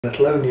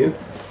That'll own you.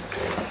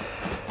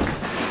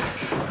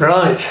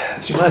 Right,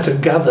 as you might have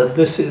gathered,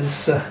 this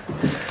is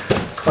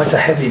quite a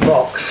heavy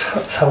box.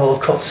 Let's have a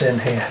look what's in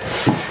here.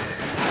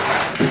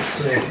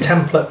 This is a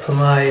template for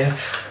my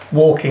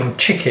walking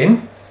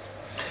chicken.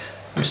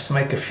 I used to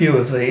make a few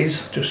of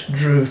these, just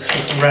drew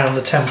around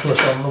the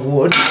template on the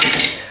wood,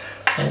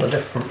 all the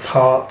different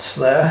parts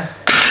there.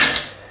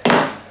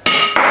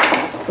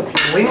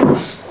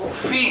 Wings, or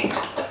feet,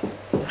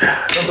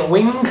 another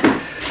wing.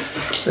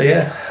 So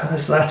yeah,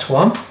 there's that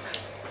one.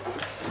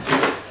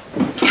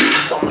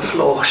 It's on the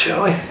floor,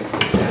 shall we?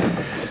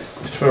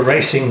 Just for a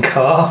racing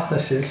car.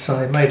 This is,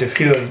 I made a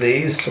few of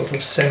these, sort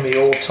of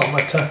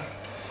semi-automata.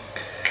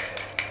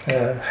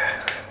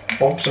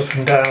 Bobs up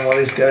and down while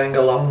he's going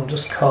along,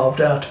 just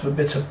carved out of a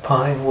bit of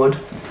pine wood.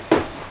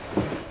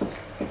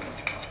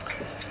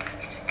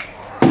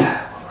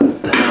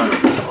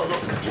 Let's have a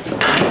look.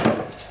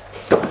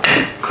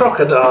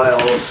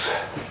 Crocodiles.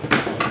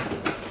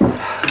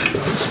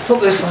 Put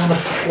this on the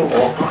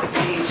floor, might be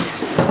easy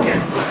to get.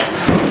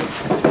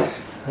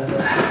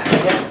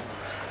 Yeah.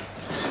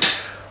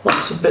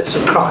 Lots of bits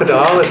of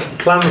crocodile. There's some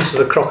plans for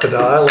the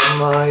crocodile on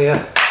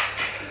my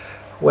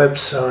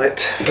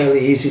website,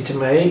 fairly easy to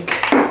make.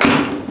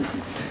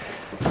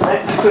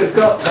 Next we've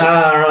got,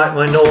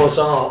 my Noah's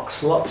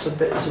Arks, lots of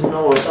bits of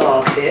Noah's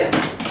Ark here.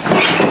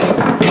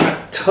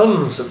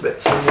 Tons of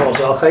bits of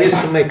Noah's Ark. I used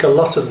to make a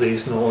lot of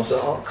these Noah's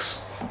Arks.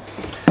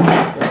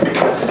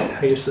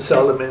 I used to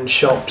sell them in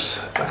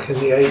shops back in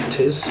the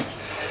 80s.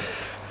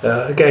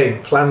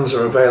 Again, plans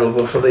are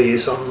available for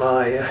these on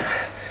my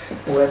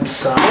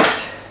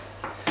website.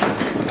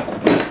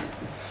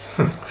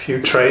 A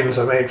few trains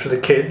I made for the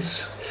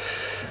kids.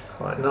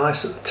 Quite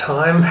nice at the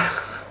time,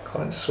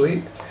 quite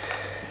sweet.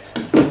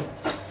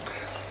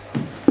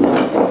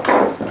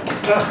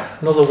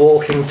 Another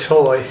walking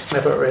toy,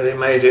 never really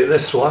made it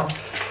this one.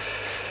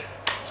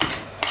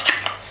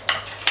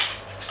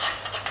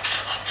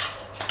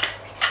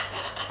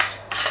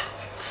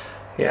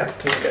 Yeah,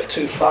 didn't get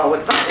too far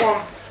with that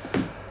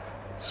one.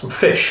 Some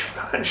fish,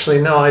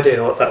 actually no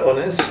idea what that one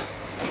is.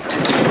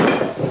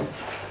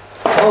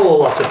 A whole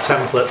lot of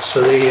templates for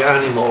the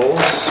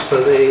animals, for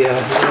the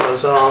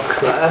Noah's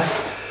Ark there.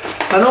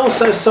 And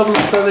also some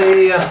for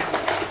the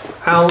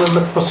Owl and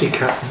the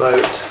Pussycat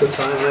boat that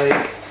I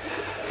make.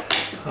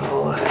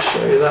 I'll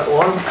show you that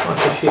one,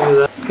 quite a few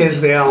there.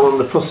 Here's the Owl and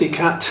the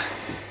Pussycat.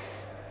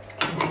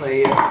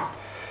 The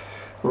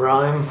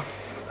rhyme.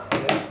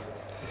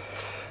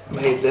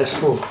 Made this,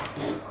 well,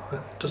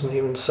 it doesn't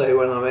even say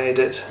when I made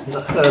it, in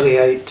the early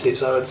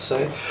 80s I would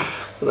say.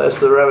 But there's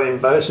the rowing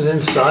boat, and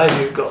inside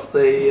you've got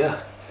the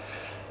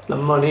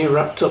money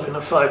wrapped up in a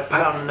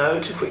 £5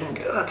 note, if we can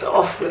get that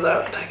off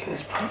without taking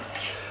it apart.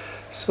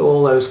 So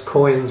all those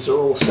coins are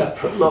all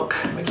separate. Look,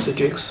 makes a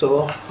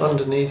jigsaw.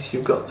 Underneath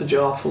you've got the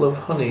jar full of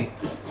honey.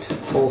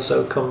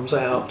 Also comes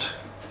out.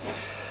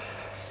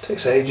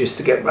 Takes ages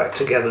to get back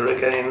together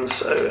again,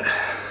 so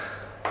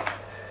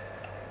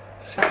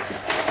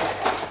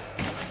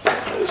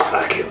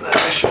back in there,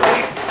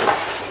 actually.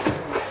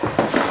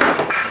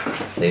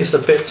 These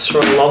are bits for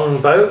a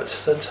long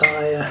boat that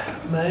I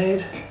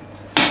made.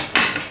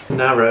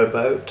 Narrow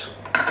boat.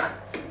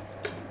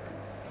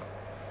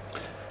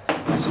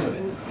 So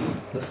in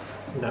the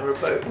narrow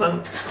boat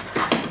then,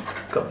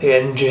 got the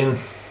engine,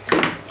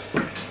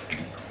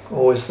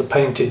 always the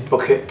painted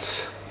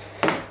buckets.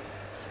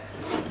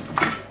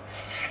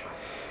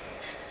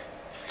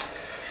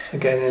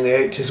 Again in the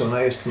 80s when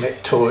I used to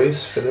make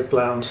toys, Philip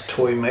Lowndes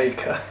Toy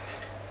Maker.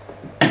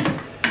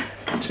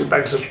 2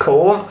 bags of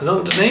corn, and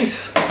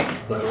underneath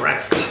the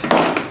rat.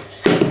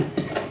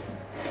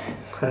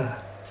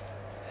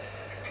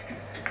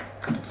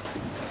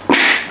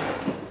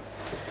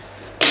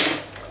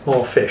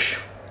 More fish.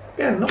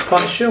 Again, not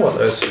quite sure what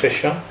those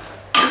fish are.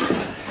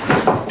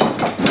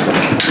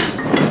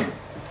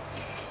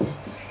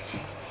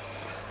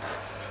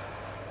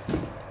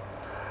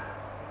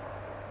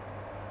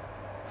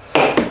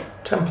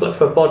 Template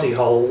for body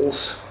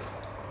holes.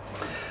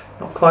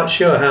 Not quite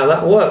sure how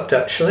that worked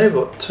actually,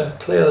 but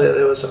clearly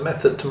there was a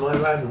method to my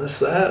madness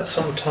there at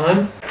some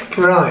time.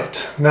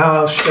 Right, now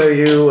I'll show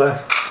you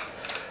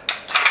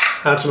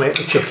how to make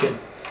the chicken.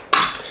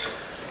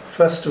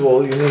 First of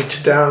all, you need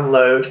to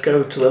download,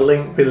 go to the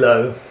link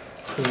below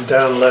and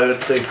download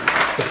the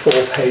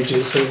 4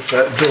 pages of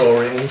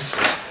drawings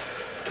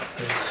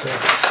with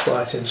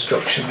slight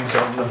instructions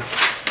on them.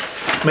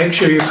 Make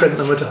sure you print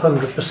them at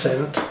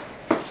 100%,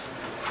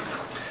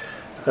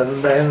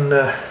 and then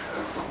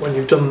when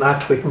you've done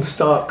that, we can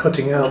start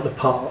cutting out the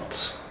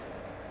parts.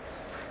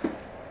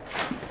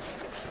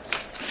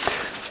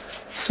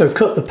 So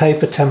cut the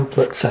paper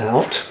templates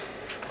out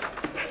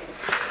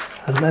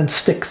and then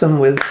stick them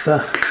with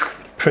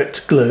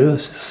Pritt glue.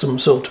 This is some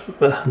sort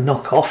of a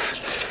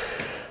knockoff,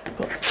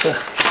 but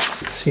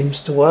it seems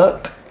to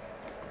work.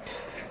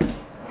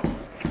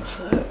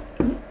 So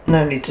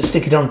no need to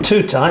stick it on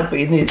too tight, but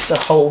you need to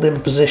hold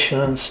in position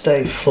and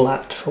stay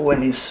flat for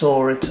when you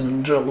saw it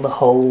and drill the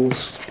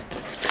holes.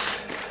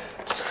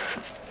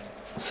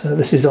 So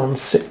this is on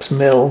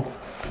 6mm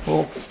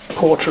or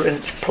 1/4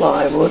 inch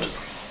plywood.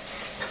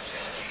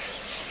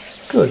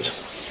 Good.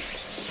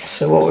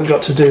 So what we've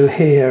got to do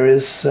here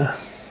is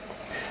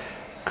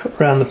cut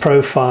around the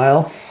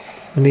profile.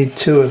 We need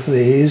 2 of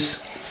these,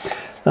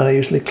 and I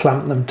usually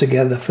clamp them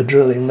together for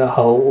drilling the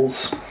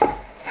holes.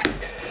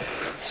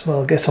 So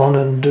I'll get on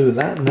and do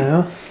that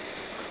now.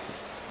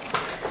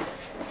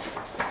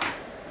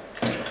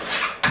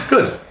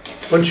 Good.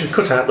 Once you've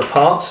cut out the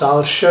parts,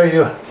 I'll show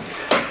you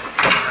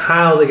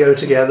how they go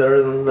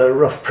together and the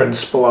rough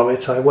principle of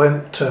it. I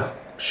won't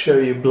show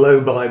you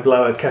blow by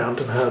blow account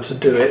of how to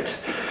do it.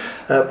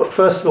 But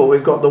first of all,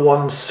 we've got the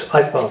ones,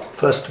 well,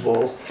 first of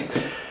all,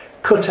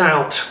 cut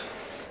out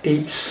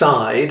each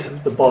side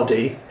of the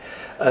body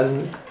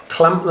and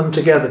clamp them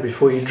together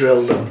before you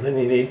drill them. Then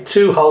you need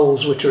 2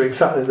 holes which are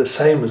exactly the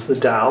same as the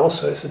dowel,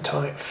 so it's a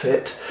tight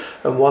fit,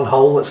 and 1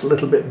 hole that's a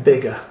little bit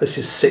bigger. This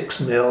is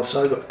 6mm,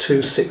 so I've got 2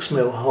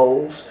 6mm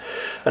holes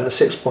and a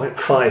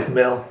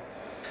 6.5mm,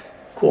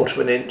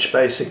 1/4 inch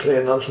basically,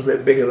 and a little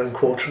bit bigger than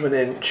 1/4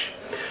 inch.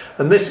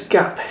 And this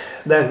gap,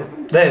 then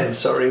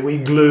we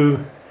glue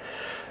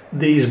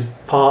these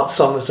parts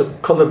on the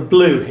colour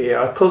blue here.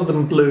 I coloured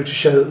them blue to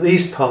show that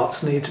these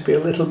parts need to be a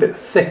little bit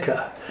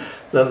thicker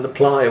than the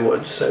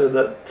plywood, so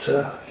that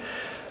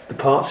the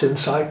parts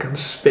inside can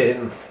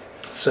spin.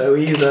 So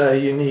either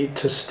you need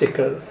to stick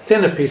a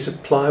thinner piece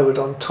of plywood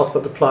on top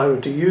of the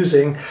plywood you're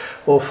using,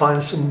 or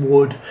find some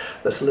wood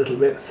that's a little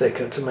bit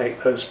thicker to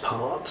make those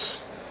parts.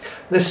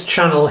 This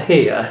channel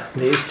here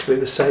needs to be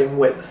the same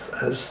width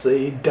as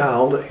the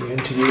dowel that you're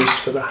going to use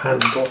for the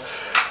handle,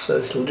 so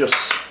it'll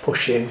just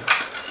push in.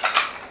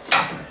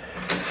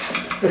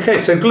 Okay,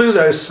 so glue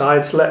those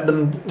sides, let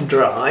them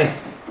dry.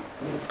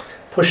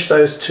 Push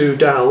those 2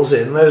 dowels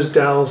in. Those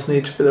dowels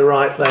need to be the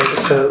right length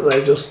so that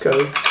they just go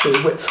to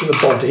the width of the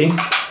body.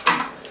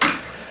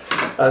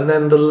 And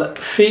then the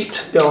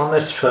feet go on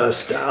this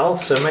first dowel,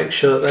 so make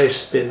sure that they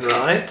spin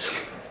right.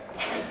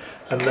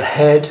 And the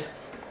head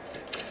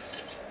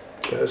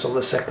goes on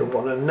the second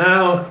one. And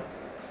now,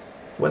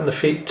 when the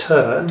feet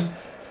turn,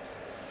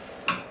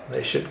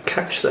 they should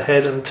catch the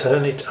head and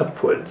turn it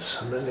upwards.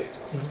 And then it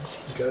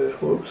goes,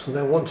 whoops, and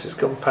then once it's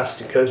gone past,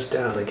 it goes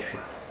down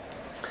again.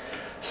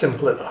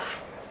 Simple enough.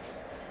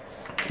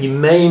 You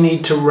may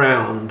need to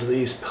round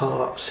these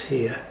parts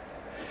here,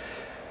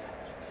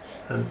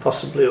 and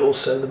possibly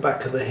also the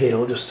back of the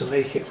heel, just to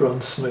make it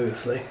run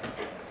smoothly.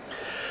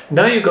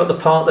 Now you've got the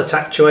part that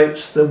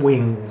actuates the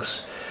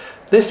wings.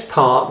 This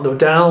part, the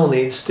dowel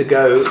needs to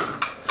go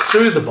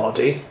through the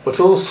body, but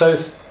also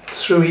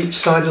through each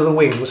side of the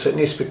wings, so it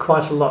needs to be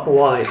quite a lot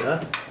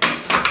wider,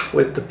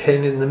 with the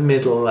pin in the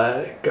middle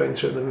there, going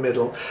through the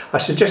middle. I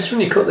suggest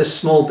when you cut this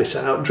small bit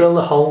out, drill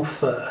the hole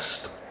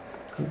first.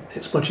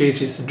 It's much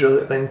easier to drill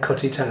it then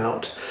cut it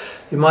out.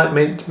 You might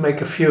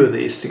make a few of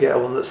these to get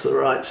one that's the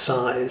right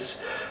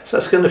size. So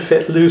that's going to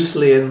fit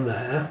loosely in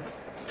there.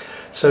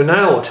 So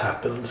now what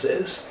happens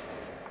is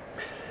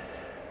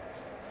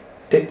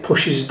it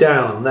pushes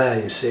down there,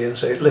 you see, and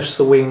so it lifts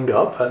the wing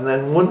up, and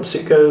then once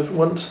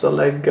the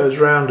leg goes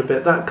round a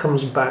bit, that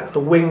comes back, the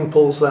wing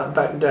pulls that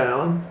back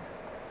down,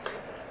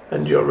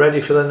 and you're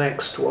ready for the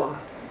next one.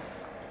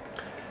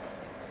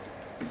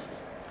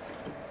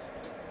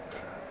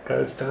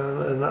 Goes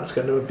down, and that's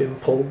going to have been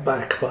pulled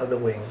back by the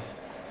wing.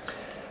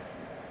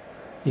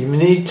 You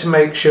need to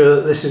make sure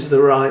that this is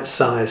the right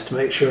size, to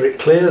make sure it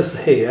clears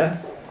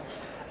here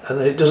and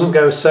that it doesn't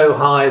go so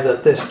high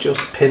that this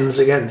just pins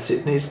against it.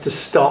 It needs to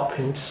stop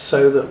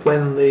so that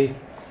when the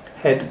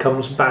head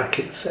comes back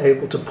it's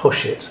able to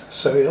push it.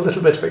 So a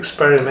little bit of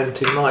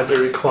experimenting might be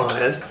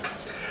required,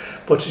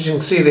 but as you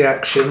can see the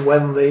action,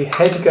 when the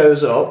head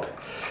goes up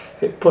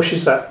it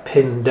pushes that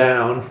pin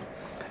down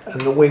and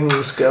the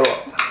wings go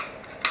up.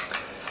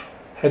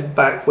 Head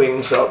back,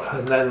 wings up,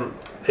 and then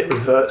it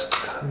reverts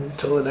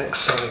until the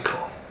next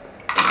cycle.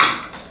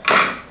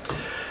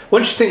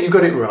 Once you think you've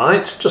got it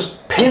right,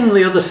 just pin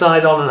the other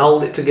side on and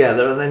hold it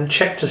together, and then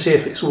check to see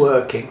if it's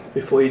working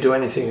before you do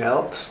anything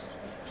else.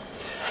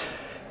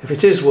 If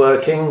it is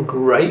working,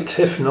 great.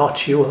 If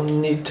not, you will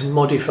need to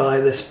modify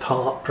this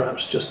part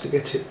perhaps just to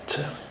get it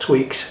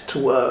tweaked to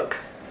work.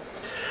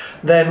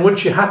 Then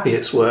once you're happy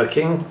it's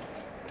working,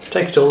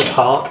 take it all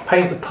apart,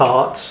 paint the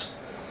parts.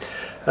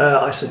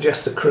 I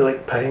suggest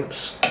acrylic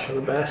paints are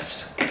the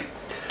best.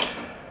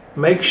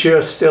 Make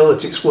sure still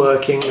that it's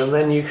working, and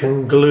then you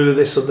can glue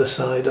this other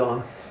side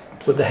on.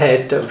 With the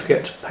head, don't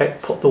forget to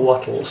put the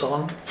wattles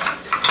on.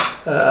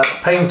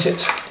 Paint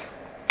it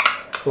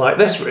like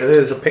this really.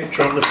 There's a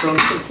picture on the front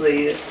of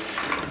the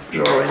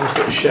drawings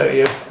that show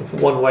you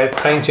one way of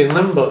painting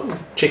them, but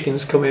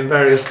chickens come in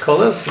various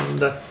colours,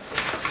 and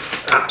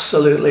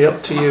absolutely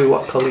up to you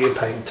what colour you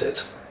paint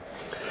it.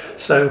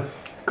 So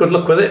good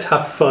luck with it,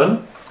 have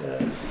fun.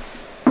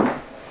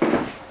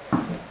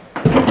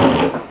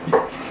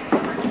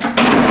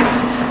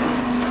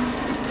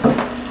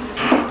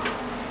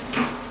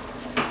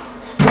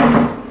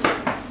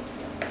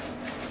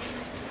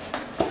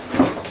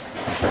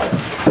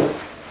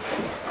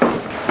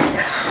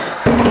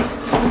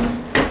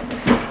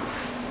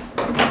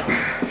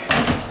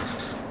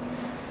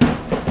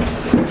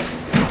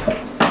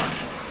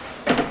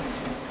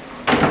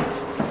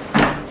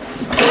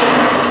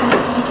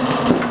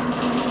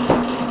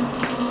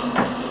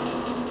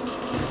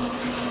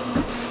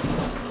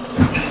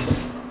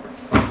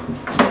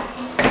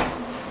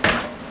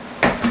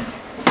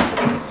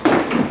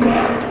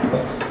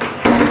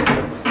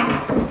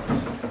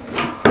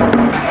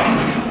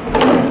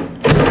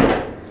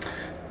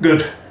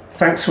 Good.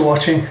 Thanks for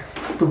watching.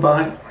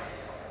 Goodbye.